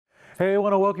Hey, I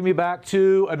want to welcome you back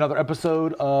to another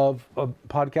episode of a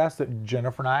podcast that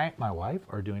Jennifer and I, my wife,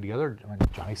 are doing together.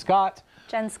 Johnny Scott.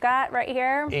 Jen Scott right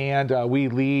here. And we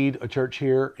lead a church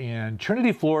here in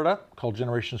Trinity, Florida called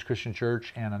Generations Christian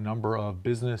Church, and a number of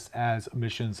business as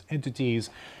missions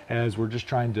entities as we're just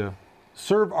trying to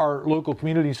serve our local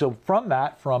community. So from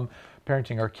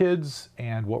parenting our kids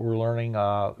and what we're learning,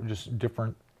 just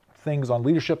different things on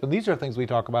leadership. And these are things we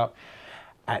talk about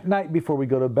at night before we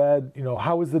go to bed. You know,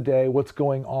 how was the day? What's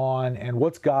going on? And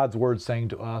what's God's word saying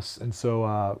to us? And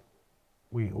so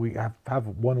we have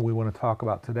one we want to talk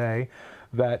about today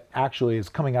that actually is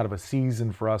coming out of a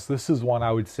season for us. This is one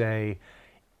I would say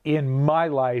in my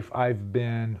life I've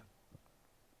been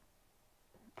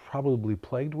probably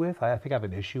plagued with. I think I have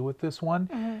an issue with this one.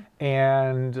 Mm-hmm.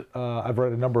 And I've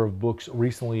read a number of books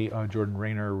recently, Jordan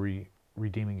Raynor,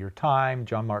 Redeeming Your Time,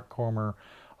 John Mark Comer,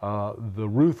 The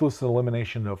Ruthless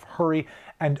Elimination of Hurry,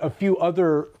 and a few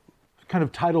other kind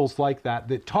of titles like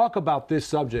that talk about this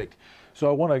subject. So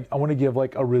I want to give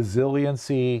like a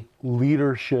resiliency,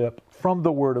 leadership from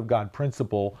the Word of God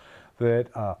principle that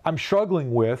I'm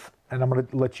struggling with, and I'm going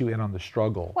to let you in on the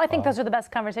struggle. Well, I think those are the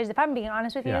best conversations. If I'm being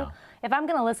honest with you, if I'm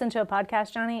going to listen to a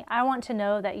podcast, Johnny, I want to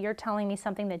know that you're telling me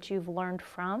something that you've learned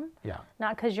from. Yeah.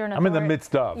 Not because you're I'm in the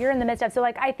midst of. You're in the midst of. So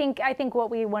like I think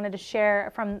what we wanted to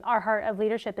share from our heart of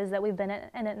leadership is that we've been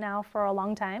in it now for a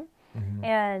long time. Mm-hmm.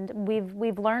 And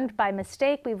we've learned by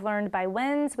mistake, we've learned by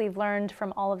wins, we've learned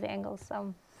from all of the angles.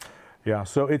 So yeah,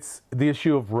 so it's the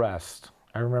issue of rest.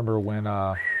 I remember when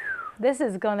this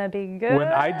is gonna be good. When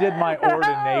I did my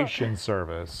ordination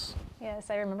service.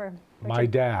 Yes, I remember. My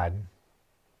dad,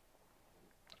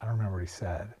 I don't remember what he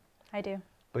said. I do.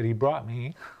 But he brought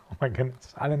me, oh my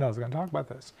goodness, I didn't know I was going to talk about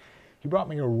this. He brought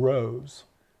me a rose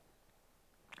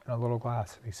in a little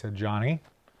glass. And he said, Johnny,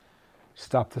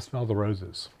 stop to smell the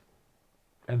roses.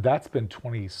 And that's been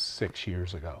 26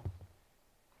 years ago.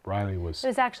 Riley was... It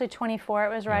was actually 24. It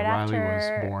was right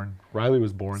after... Riley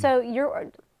was born.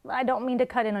 So I don't mean to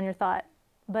cut in on your thought,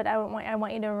 but I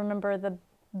want you to remember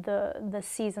the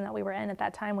season that we were in at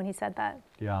that time when he said that.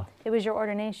 Yeah. It was your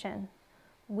ordination.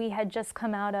 We had just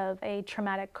come out of a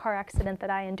traumatic car accident that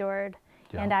I endured,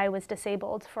 and I was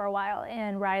disabled for a while,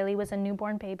 and Riley was a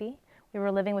newborn baby. We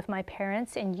were living with my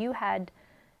parents, and you had...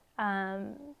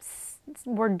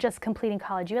 were just completing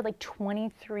college. You had like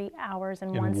 23 hours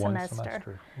in one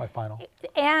semester. My final.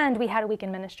 And we had a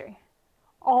weekend ministry.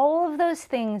 All of those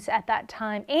things at that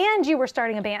time. And you were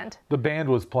starting a band. The band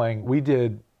was playing. We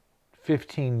did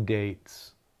 15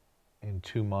 dates in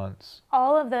 2 months.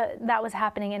 All of that was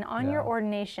happening. And on your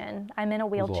ordination, I'm in a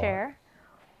wheelchair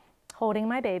holding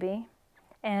my baby.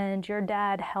 And your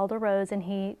dad held a rose, and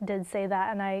he did say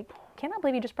that. And I cannot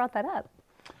believe you just brought that up.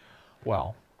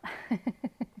 Well...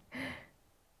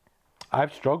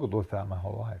 I've struggled with that my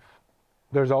whole life.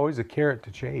 There's always a carrot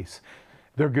to chase.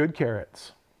 They're good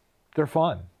carrots. They're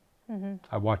fun. Mm-hmm.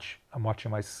 I'm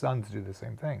watching my sons do the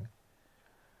same thing.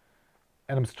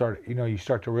 And you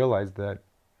start to realize that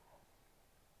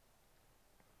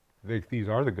these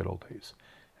are the good old days.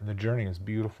 And the journey is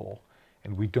beautiful.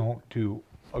 And we don't do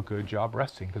a good job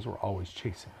resting because we're always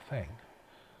chasing a thing.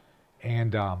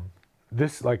 And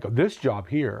this job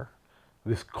here,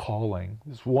 this calling,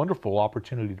 this wonderful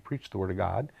opportunity to preach the Word of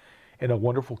God in a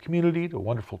wonderful community, to a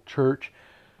wonderful church.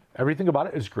 Everything about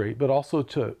it is great, but also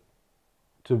to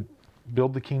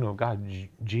build the kingdom of God.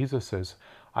 Jesus says,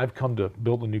 I've come to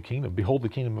build a new kingdom. Behold, the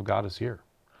kingdom of God is here.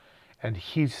 And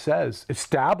he says,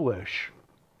 establish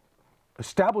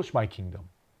my kingdom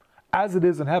as it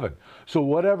is in heaven. So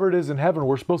whatever it is in heaven,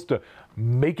 we're supposed to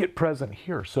make it present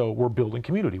here. So we're building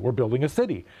community. We're building a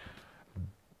city.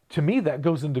 To me, that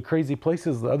goes into crazy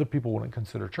places that other people wouldn't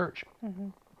consider church. Mm-hmm.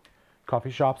 Coffee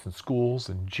shops and schools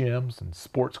and gyms and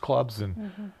sports clubs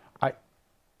and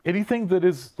anything that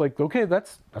is like, okay,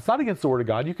 that's not against the Word of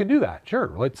God. You can do that.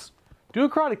 Sure, let's do a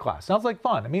karate class. Sounds like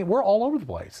fun. I mean, we're all over the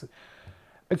place.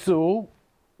 And so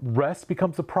rest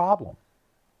becomes a problem.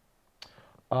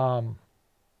 I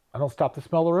don't stop to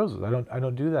smell the roses. I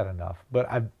don't do that enough. But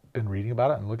I've been reading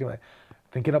about it and looking at it,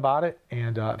 thinking about it,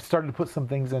 and I've started to put some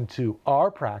things into our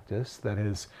practice that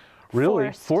has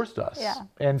really forced us. Yeah.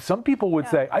 And some people would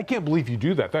say, I can't believe you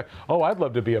do that. I'd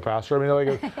love to be a pastor. I mean,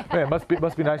 like, man, it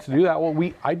must be nice to do that.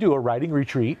 Well, I do a writing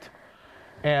retreat.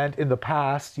 And in the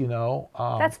past,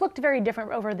 that's looked very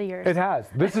different over the years. It has.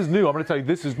 This is new. I'm going to tell you,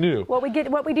 this is new. What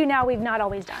we do now, we've not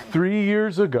always done. 3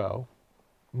 years ago,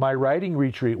 my writing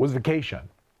retreat was vacation.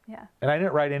 Yeah. And I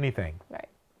didn't write anything. Right.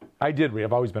 I did read.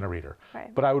 I've always been a reader.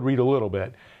 Right. But I would read a little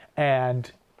bit.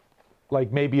 And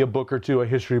like maybe a book or two, a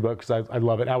history book, because I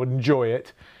love it. I would enjoy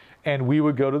it. and we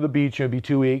would go to the beach. It'd be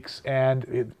 2 weeks,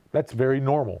 and that's very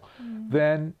normal.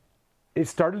 Then it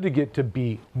started to get to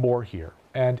be more here.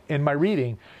 And in my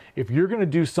reading, if you're going to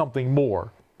do something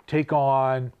more, take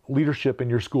on leadership in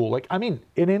your school, like, I mean,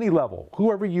 in any level,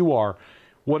 whoever you are,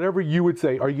 whatever you would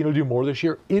say, are you going to do more this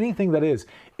year? Anything that is,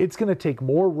 it's going to take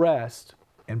more rest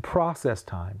and process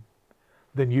time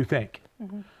than you think.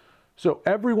 So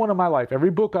every one of my life,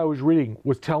 every book I was reading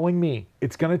was telling me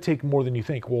it's going to take more than you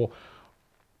think. Well,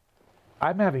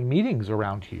 I'm having meetings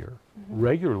around here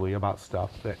regularly about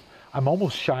stuff that I'm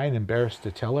almost shy and embarrassed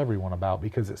to tell everyone about,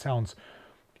 because it's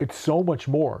so much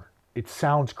more. It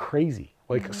sounds crazy.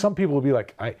 Like some people will be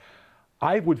like,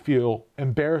 I would feel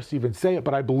embarrassed to even say it,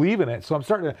 but I believe in it. So I'm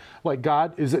starting to like,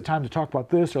 God, is it time to talk about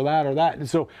this or that or that? And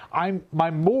so my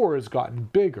more has gotten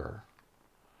bigger.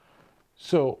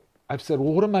 So I've said,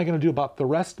 well, what am I going to do about the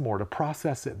rest more, to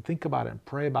process it and think about it and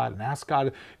pray about it and ask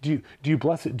God, do you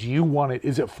bless it? Do you want it?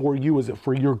 Is it for you? Is it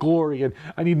for your glory? And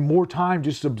I need more time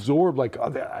just to absorb, like, oh,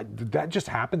 did that just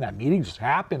happen? That meeting just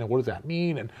happened. And what does that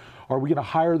mean? And are we going to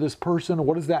hire this person? And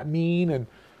what does that mean? And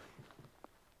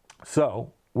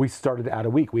so we started to add a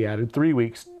week. We added 3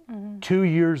 weeks 2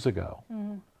 years ago.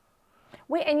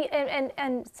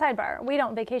 And sidebar, we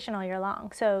don't vacation all year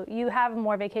long. So you have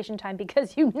more vacation time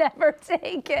because you never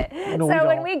take it. No, so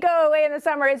when we go away in the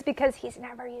summer, it's because he's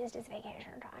never used his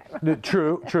vacation time.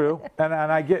 True. And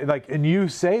I get, like, and you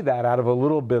say that out of a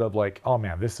little bit of like, oh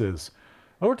man,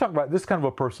 we're talking about this kind of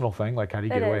a personal thing. Like, how do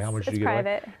you get away? How much do you get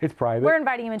away? It's private. We're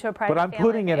inviting you into a private But I'm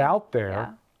putting it out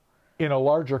there in a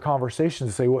larger conversation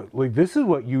to say, what, like, this is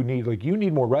what you need. Like, you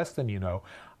need more rest than you know.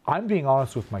 I'm being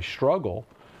honest with my struggle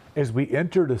as we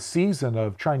entered a season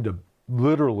of trying to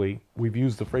literally, we've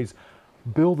used the phrase,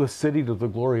 build a city to the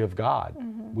glory of God.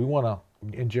 We want to,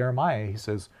 in Jeremiah, he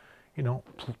says,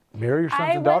 marry your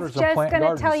sons and daughters and plant gardens. I was just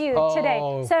going to tell you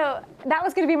today. So that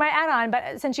was going to be my add-on,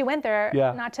 but since you went there,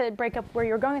 not to break up where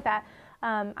you were going with that,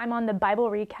 I'm on the Bible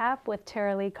recap with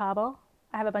Tara Lee Cobble.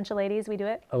 I have a bunch of ladies. We do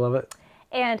it. I love it.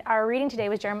 And our reading today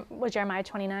was Jeremiah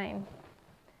 29.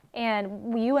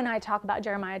 And you and I talk about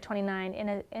Jeremiah 29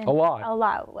 in a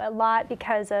lot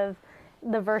because of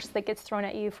the verse that gets thrown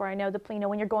at you. For I know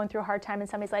when you're going through a hard time and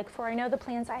somebody's like, for I know the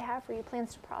plans I have for you,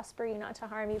 plans to prosper you, not to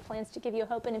harm you, plans to give you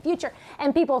hope in the future.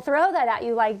 And people throw that at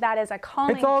you like that is a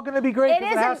calling. It's all going to be great. It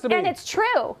has to be. And it's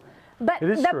true. But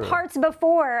the parts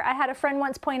before, I had a friend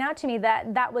once point out to me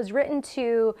that was written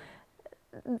to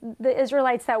the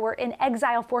Israelites that were in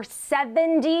exile for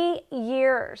 70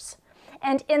 years.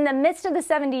 And in the midst of the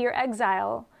 70-year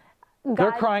exile,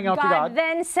 they're crying out to God. God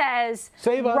then says,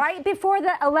 save us. Right before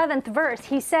the 11th verse,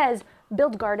 he says,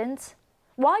 build gardens.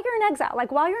 While you're in exile,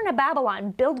 like while you're in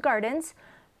Babylon, build gardens,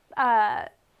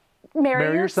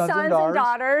 marry your sons and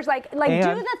daughters, like do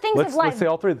the things of life. Let's say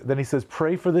all three. Then he says,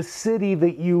 pray for the city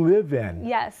that you live in.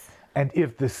 Yes. And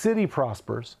if the city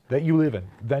prospers that you live in,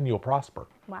 then you'll prosper.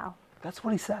 Wow. That's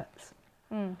what he says.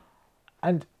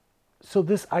 And so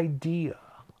this idea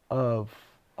of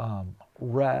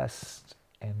rest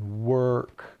and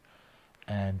work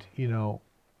and,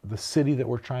 the city that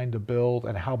we're trying to build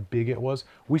and how big it was.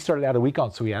 We started out a week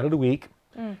on, so we added a week.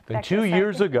 Then 2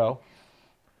 years ago,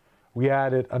 we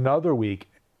added another week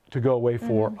to go away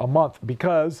for a month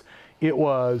because it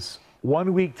was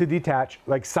 1 week to detach.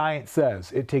 Like science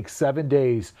says, it takes 7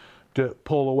 days to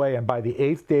pull away. And by the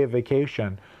 8th day of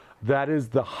vacation, that is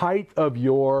the height of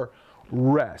your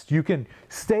rest. You can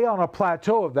stay on a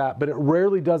plateau of that, but it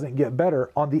rarely doesn't get better.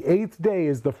 On the 8th day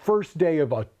is the first day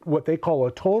of what they call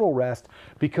a total rest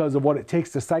because of what it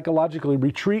takes to psychologically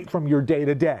retreat from your day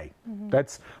to day.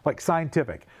 That's like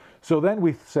scientific. So then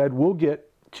we said we'll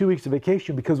get 2 weeks of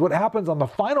vacation because what happens on the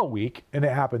final week, and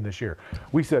it happened this year,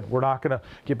 we said we got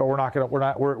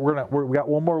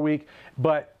one more week,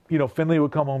 but Finley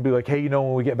would come home and be like, hey,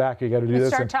 when we get back, you got to do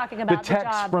this. Start talking about the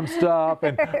text from stuff.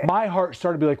 And my heart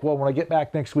started to be like, well, when I get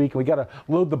back next week, we got to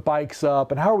load the bikes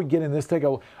up. And how are we getting this thing?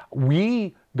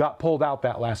 We got pulled out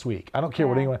that last week. I don't care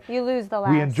what anyone. You lose the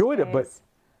last. We enjoyed it, but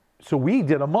so we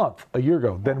did a month a year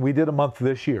ago. Then we did a month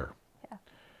this year. Yeah.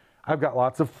 I've got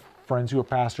lots of friends who are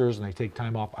pastors and they take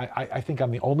time off. I think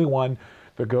I'm the only one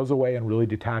that goes away and really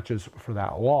detaches for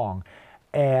that long.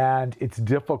 And it's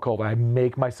difficult. I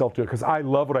make myself do it because I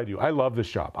love what I do. I love this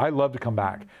job. I love to come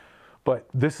back. But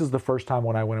this is the first time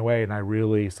when I went away and I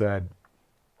really said,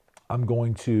 I'm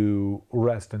going to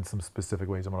rest in some specific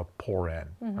ways. I'm going to pour in,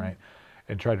 right?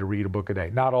 And try to read a book a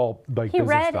day. Not all like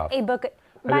business stuff. He read a book.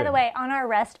 By the way, on our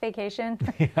rest vacation.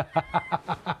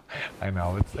 I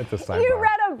know. It's a sidebar. You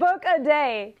read a book a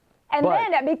day. And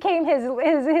then it became his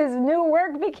new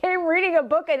work became reading a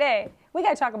book a day. We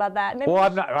got to talk about that. Maybe Well,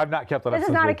 I've not kept that up this is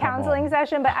since not we a come counseling home.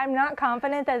 session, but I'm not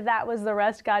confident that that was the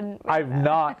rest God. I've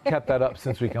not kept that up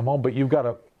since we come home, but you got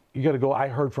to go. I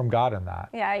heard from God in that.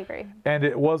 Yeah, I agree. And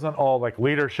it wasn't all like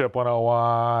leadership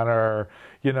 101 or,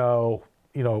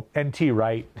 NT,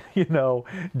 right?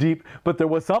 Deep, but there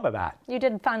was some of that. You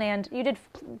did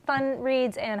fun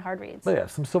reads and hard reads. But yeah,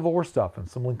 some Civil War stuff and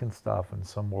some Lincoln stuff and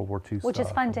some World War II stuff. Which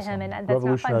is fun to and him, some and that's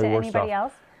not fun to Revolutionary War anybody stuff.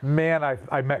 else. Man,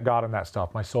 I met God in that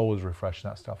stuff. My soul was refreshed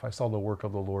in that stuff. I saw the work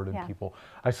of the Lord in people.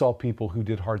 I saw people who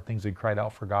did hard things and cried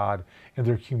out for God and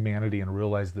their humanity and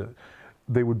realized that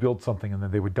they would build something and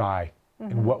then they would die.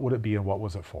 And what would it be and what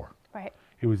was it for? Right.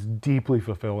 It was deeply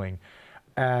fulfilling.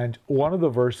 And one of the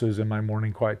verses in my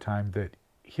morning quiet time that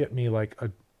hit me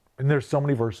and there's so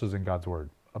many verses in God's Word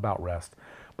about rest,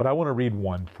 but I want to read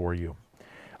one for you.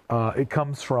 It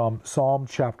comes from Psalm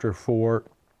chapter 4,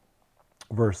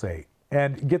 verse 8.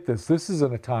 And get this, this is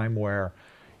in a time where,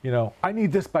 I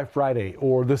need this by Friday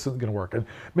or this isn't going to work. And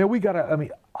man,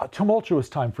 a tumultuous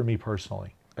time for me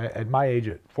personally. At my age,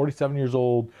 at 47 years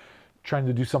old, trying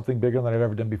to do something bigger than I've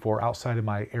ever done before outside of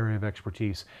my area of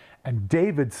expertise. And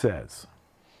David says,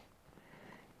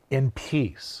 in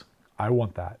peace, I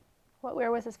want that. Where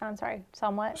was this found? Sorry,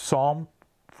 Psalm what? Psalm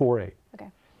 4:8.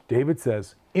 Okay. David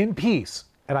says, in peace.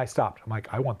 And I stopped. I'm like,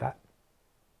 I want that.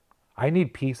 I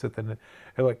need peace in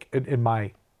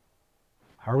my,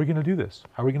 how are we going to do this?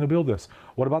 How are we going to build this?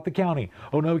 What about the county?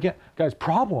 Oh no, we can't. Guys,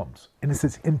 problems. And it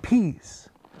says, in peace,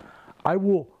 I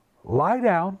will lie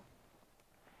down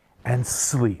and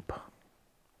sleep.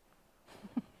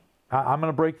 I'm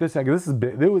going to break this down. This is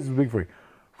big. This was big for you.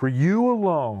 For you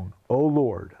alone, O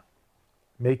Lord,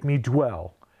 make me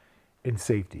dwell in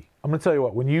safety. I'm going to tell you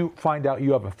what, when you find out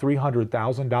you have a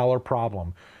 $300,000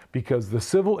 problem because the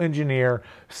civil engineer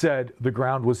said the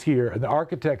ground was here and the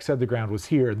architect said the ground was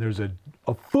here and there's a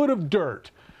foot of dirt,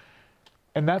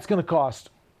 and that's going to cost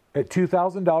at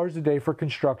 $2,000 a day for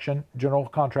construction, general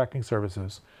contracting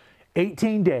services,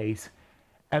 18 days,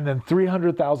 and then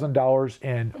 $300,000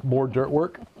 in more dirt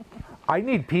work. I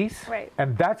need peace, right.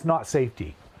 And that's not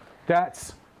safety.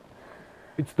 It's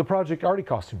the project already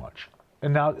cost too much,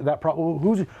 and now that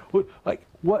problem.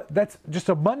 That's just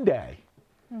a Monday.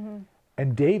 Mm-hmm.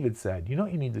 And David said, you know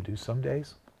what you need to do some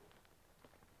days?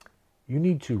 You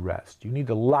need to rest. You need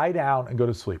to lie down and go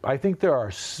to sleep. I think there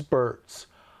are spurts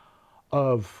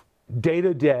of day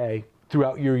to day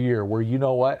throughout your year where, you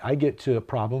know what, I get to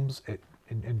problems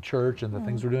in church and the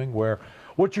things we're doing where,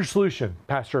 what's your solution,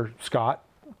 Pastor Scott?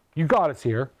 You got us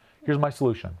here. Here's my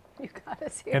solution. You got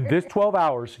us here. In this 12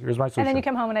 hours, here's my solution. And then you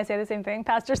come home and I say the same thing,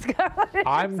 Pastor Scott.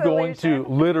 I'm going to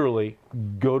literally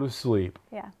go to sleep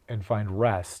and find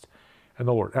rest in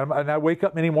the Lord. And I wake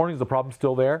up many mornings, the problem's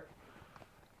still there.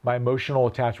 My emotional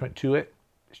attachment to it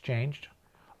has changed.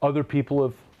 Other people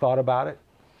have thought about it.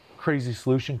 Crazy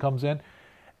solution comes in.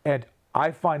 And I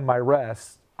find my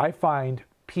rest. I find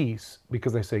peace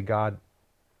because I say, God,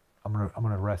 I'm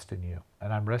gonna rest in you.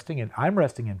 And I'm resting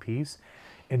in peace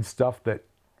in stuff that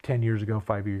 10 years ago,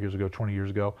 5 years ago, 20 years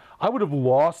ago, I would have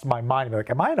lost my mind. I'd be like,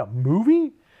 am I in a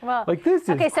movie? Well, like this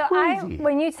is crazy.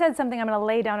 When you said something, I'm going to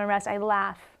lay down and rest, I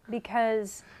laugh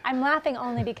because I'm laughing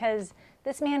only because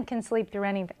this man can sleep through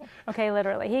anything. Okay,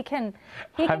 literally, he can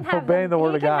have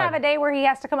a day where he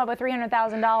has to come up with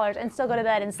 $300,000 and still go to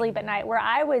bed and sleep at night, where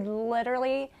I would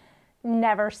literally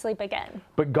never sleep again.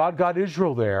 But God got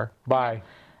Israel there by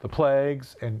the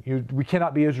plagues, and we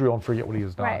cannot be Israel and forget what He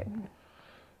has done. Right.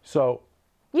 So.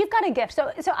 You've got a gift.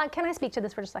 So can I speak to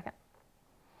this for just a second?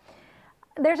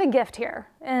 There's a gift here,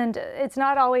 and it's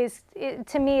not always.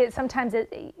 To me, sometimes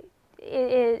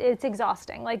it's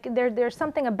exhausting. Like there's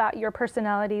something about your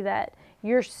personality that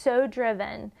you're so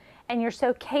driven and you're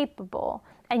so capable,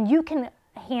 and you can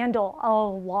handle a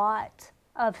lot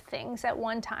of things at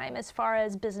one time, as far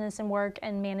as business and work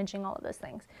and managing all of those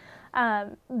things.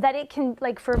 That it can,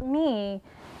 like for me,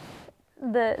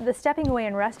 the stepping away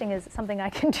and resting is something I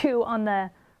can do on the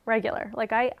regular.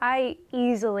 Like I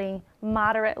easily,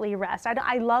 moderately rest.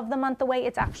 I love the month away.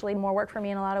 It's actually more work for me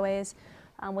in a lot of ways,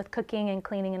 with cooking and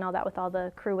cleaning and all that with all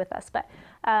the crew with us. But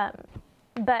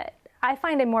I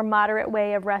find a more moderate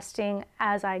way of resting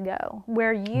as I go,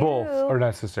 where both are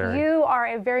necessary. You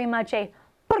are very much a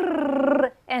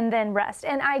and then rest.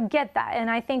 And I get that. And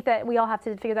I think that we all have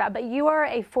to figure that out. But you are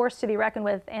a force to be reckoned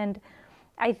with. And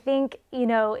I think,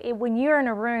 when you're in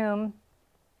a room,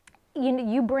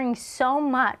 you bring so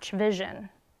much vision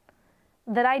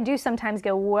that I do sometimes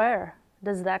go, where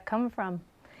does that come from?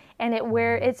 and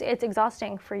it's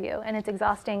exhausting for you, and it's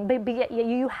exhausting. But yet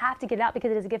you have to get it out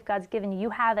because it is a gift God's given you. You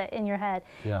have it in your head,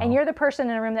 and you're the person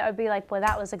in a room that would be like, well,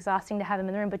 that was exhausting to have him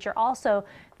in the room. But you're also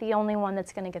the only one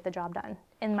that's going to get the job done,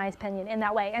 in my opinion, in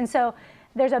that way. And so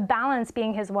there's a balance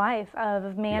being his wife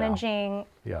of managing.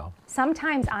 Yeah.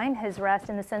 Sometimes I'm his rest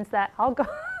in the sense that I'll go,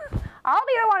 I'll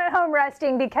be the one at home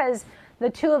resting because the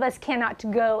two of us cannot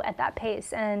go at that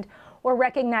pace, and we're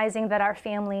recognizing that our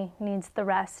family needs the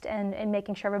rest and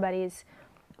making sure everybody's,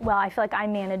 well, I feel like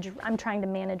I'm trying to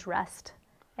manage rest,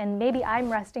 and maybe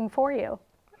I'm resting for you.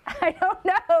 I don't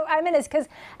know. I mean, it's because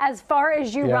as far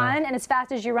as you run and as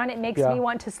fast as you run, it makes me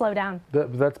want to slow down.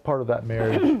 That's part of that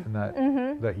marriage and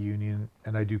that union,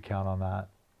 and I do count on that.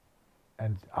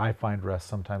 And I find rest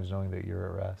sometimes knowing that you're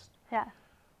at rest. Yeah.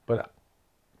 But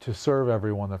to serve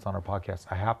everyone that's on our podcast,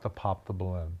 I have to pop the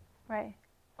balloon. Right.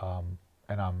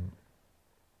 And I'm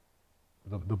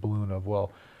the balloon of,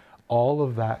 well, all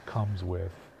of that comes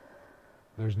with,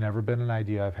 there's never been an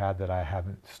idea I've had that I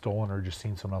haven't stolen or just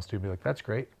seen someone else do and be like, that's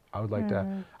great. I would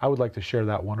like to share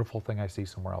that wonderful thing I see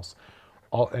somewhere else.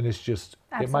 And it's just,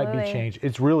 it might be changed.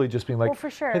 It's really just being like, well, for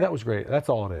sure. Hey, that was great. That's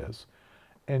all it is.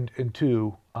 And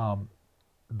two,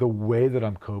 the way that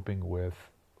I'm coping with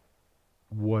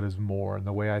what is more, and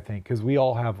the way I think, because we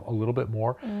all have a little bit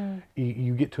more,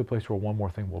 you get to a place where one more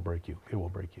thing will break you. It will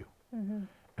break you.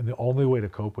 And the only way to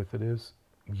cope with it is,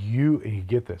 and you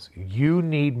get this, you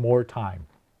need more time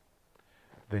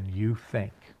than you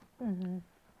think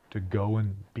to go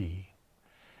and be.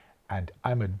 And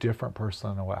I'm a different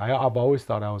person in a way. I've always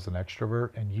thought I was an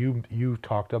extrovert, and you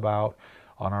talked about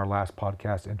on our last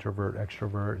podcast, introvert,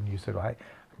 extrovert, and you said,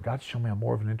 God showed me I'm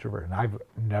more of an introvert, and I've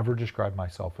never described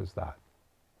myself as that,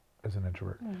 as an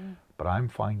introvert. But I'm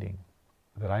finding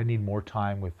that I need more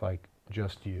time with like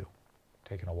just you,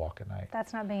 taking a walk at night.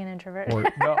 That's not being an introvert. Or,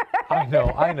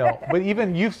 no, I know. But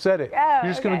even you've said it. Oh,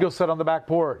 you're just going to go sit on the back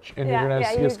porch and you're going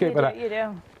to escape. You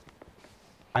do.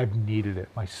 I've needed it.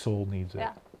 My soul needs it.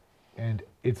 Yeah. And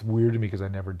it's weird to me because I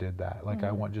never did that. Like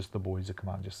I want just the boys to come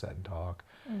out and just sit and talk.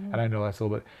 And I know that's a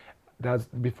little bit, that's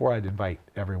before I'd invite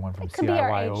everyone from It could CIY be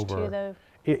our age over. too, though.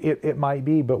 It might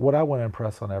be, but what I want to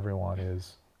impress on everyone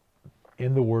is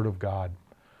in the Word of God,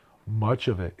 much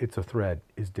of it, it's a thread,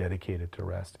 is dedicated to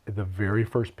rest. The very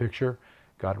first picture,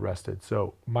 God rested.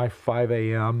 So my 5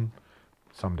 a.m.,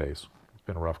 some days, it's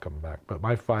been rough coming back, but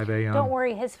my 5 a.m. Don't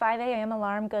worry, his 5 a.m.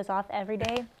 alarm goes off every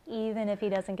day, even if he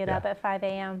doesn't get up at 5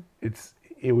 a.m.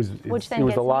 It was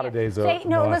a lot of days.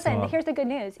 No, listen, here's the good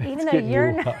news. Even though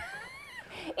you're not,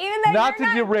 not to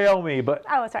derail me, but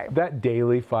oh, sorry. That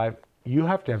daily 5, you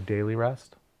have to have daily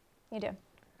rest. You do.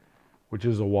 Which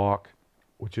is a walk,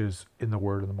 which is in the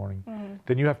Word in the morning.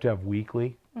 Then you have to have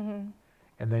weekly, and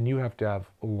then you have to have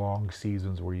long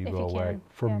seasons where you go away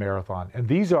for marathon. And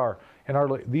these are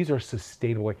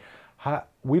sustainable.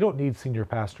 We don't need senior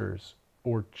pastors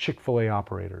or Chick-fil-A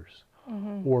operators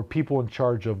or people in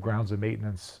charge of grounds and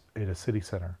maintenance at a city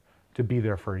center to be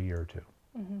there for a year or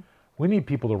two. We need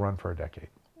people to run for a decade.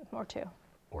 Or two.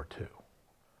 Or two.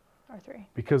 Or three.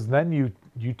 Because then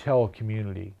you tell a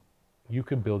community, you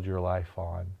can build your life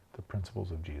on the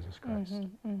principles of Jesus Christ.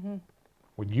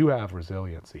 When you have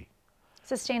resiliency.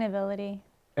 Sustainability.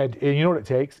 And you know what it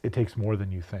takes? It takes more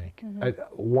than you think.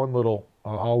 One little,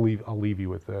 I'll leave you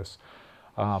with this.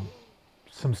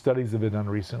 Some studies have been done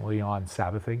recently on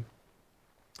Sabbathing.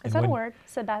 Is that a word?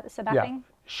 Sabbathing?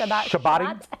 Yeah.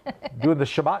 Shabbating. Doing the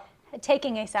Shabbat.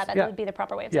 Taking a Sabbath would be the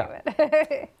proper way of saying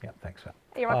it. Yeah, thanks.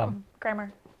 You're welcome.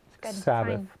 Grammar. It's good.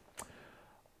 Sabbath. Fine.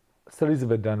 Studies have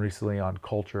been done recently on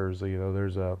cultures. You know,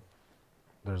 there's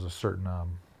a certain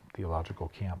theological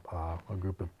camp, a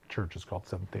group of churches called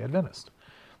Seventh-day Adventist,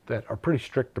 that are pretty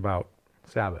strict about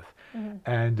Sabbath.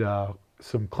 And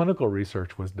some clinical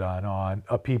research was done on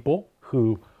a people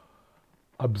who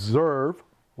observe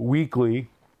weekly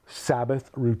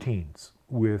Sabbath routines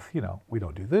with, we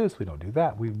don't do this, we don't do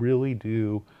that. We really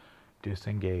do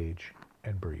disengage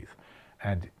and breathe.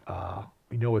 And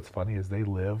what's funny is they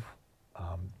live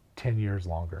 10 years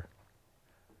longer.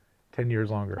 10 years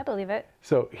longer. I believe it.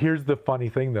 So here's the funny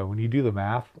thing, though. When you do the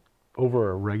math,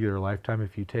 over a regular lifetime,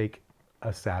 if you take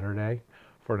a Saturday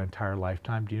for an entire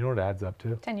lifetime, do you know what it adds up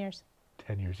to? 10 years.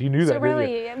 10 years. You knew that, really,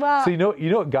 didn't you? Well, so you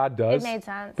know what God does? It made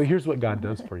sense. But here's what God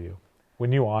does for you.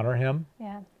 When you honor Him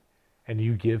and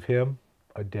you give Him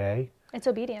a day. It's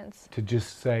obedience. To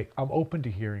just say, I'm open to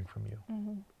hearing from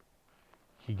you.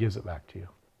 He gives it back to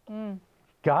you.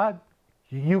 God,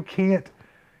 you can't.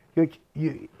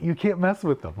 You can't mess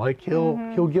with them. Like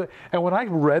he'll give. And when I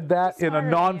read that in a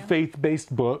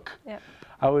non-faith-based book,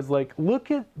 I was like,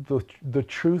 look at the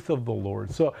truth of the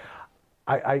Lord. So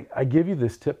I give you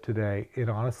this tip today in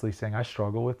honestly saying I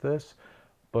struggle with this,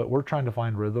 but we're trying to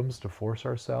find rhythms to force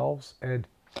ourselves. And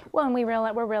well, and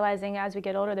we're realizing as we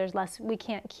get older, there's less, we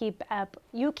can't keep up.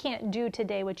 You can't do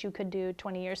today what you could do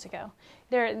 20 years ago.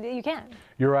 You can't.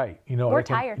 You're right. You know, we're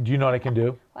tired. Do you know what I can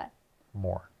do? What?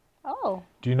 More. Oh.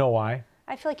 Do you know why?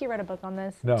 I feel like you read a book on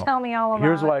this. No. Tell me all about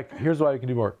it. Here's why I can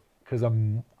do more. Because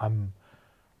I'm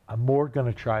more going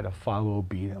to try to follow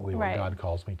obediently what God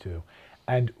calls me to.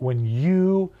 And when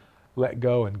you let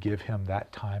go and give him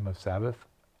that time of Sabbath,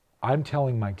 I'm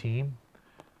telling my team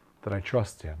that I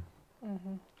trust him.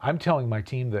 Mm-hmm. I'm telling my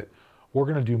team that we're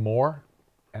going to do more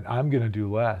and I'm going to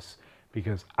do less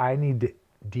because I need to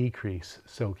decrease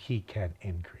so he can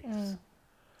increase.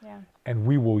 Yeah. And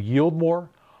we will yield more,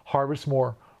 harvest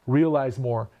more, realize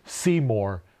more, see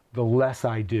more the less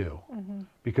I do. Mm-hmm.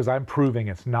 Because I'm proving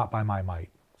it's not by my might,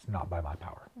 it's not by my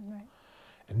power. Right.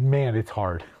 And man, it's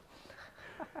hard.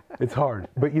 It's hard.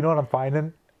 But you know what I'm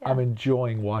finding? Yeah. I'm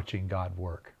enjoying watching God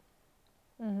work.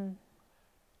 Mm-hmm.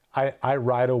 I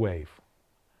ride a wave.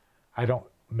 I don't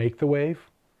make the wave.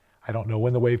 I don't know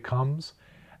when the wave comes.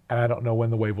 And I don't know when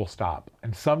the wave will stop.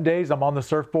 And some days I'm on the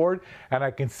surfboard and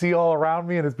I can see all around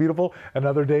me and it's beautiful. And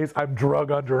other days I'm drug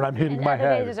under and I'm hitting my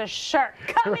head. Other days there's a shark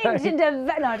coming into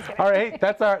no, I'm just kidding. All right,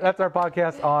 that's our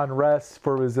podcast on rest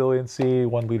for resiliency,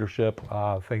 one leadership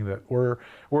thing that we're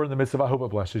in the midst of. I hope it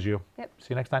blesses you. Yep. See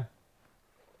you next time.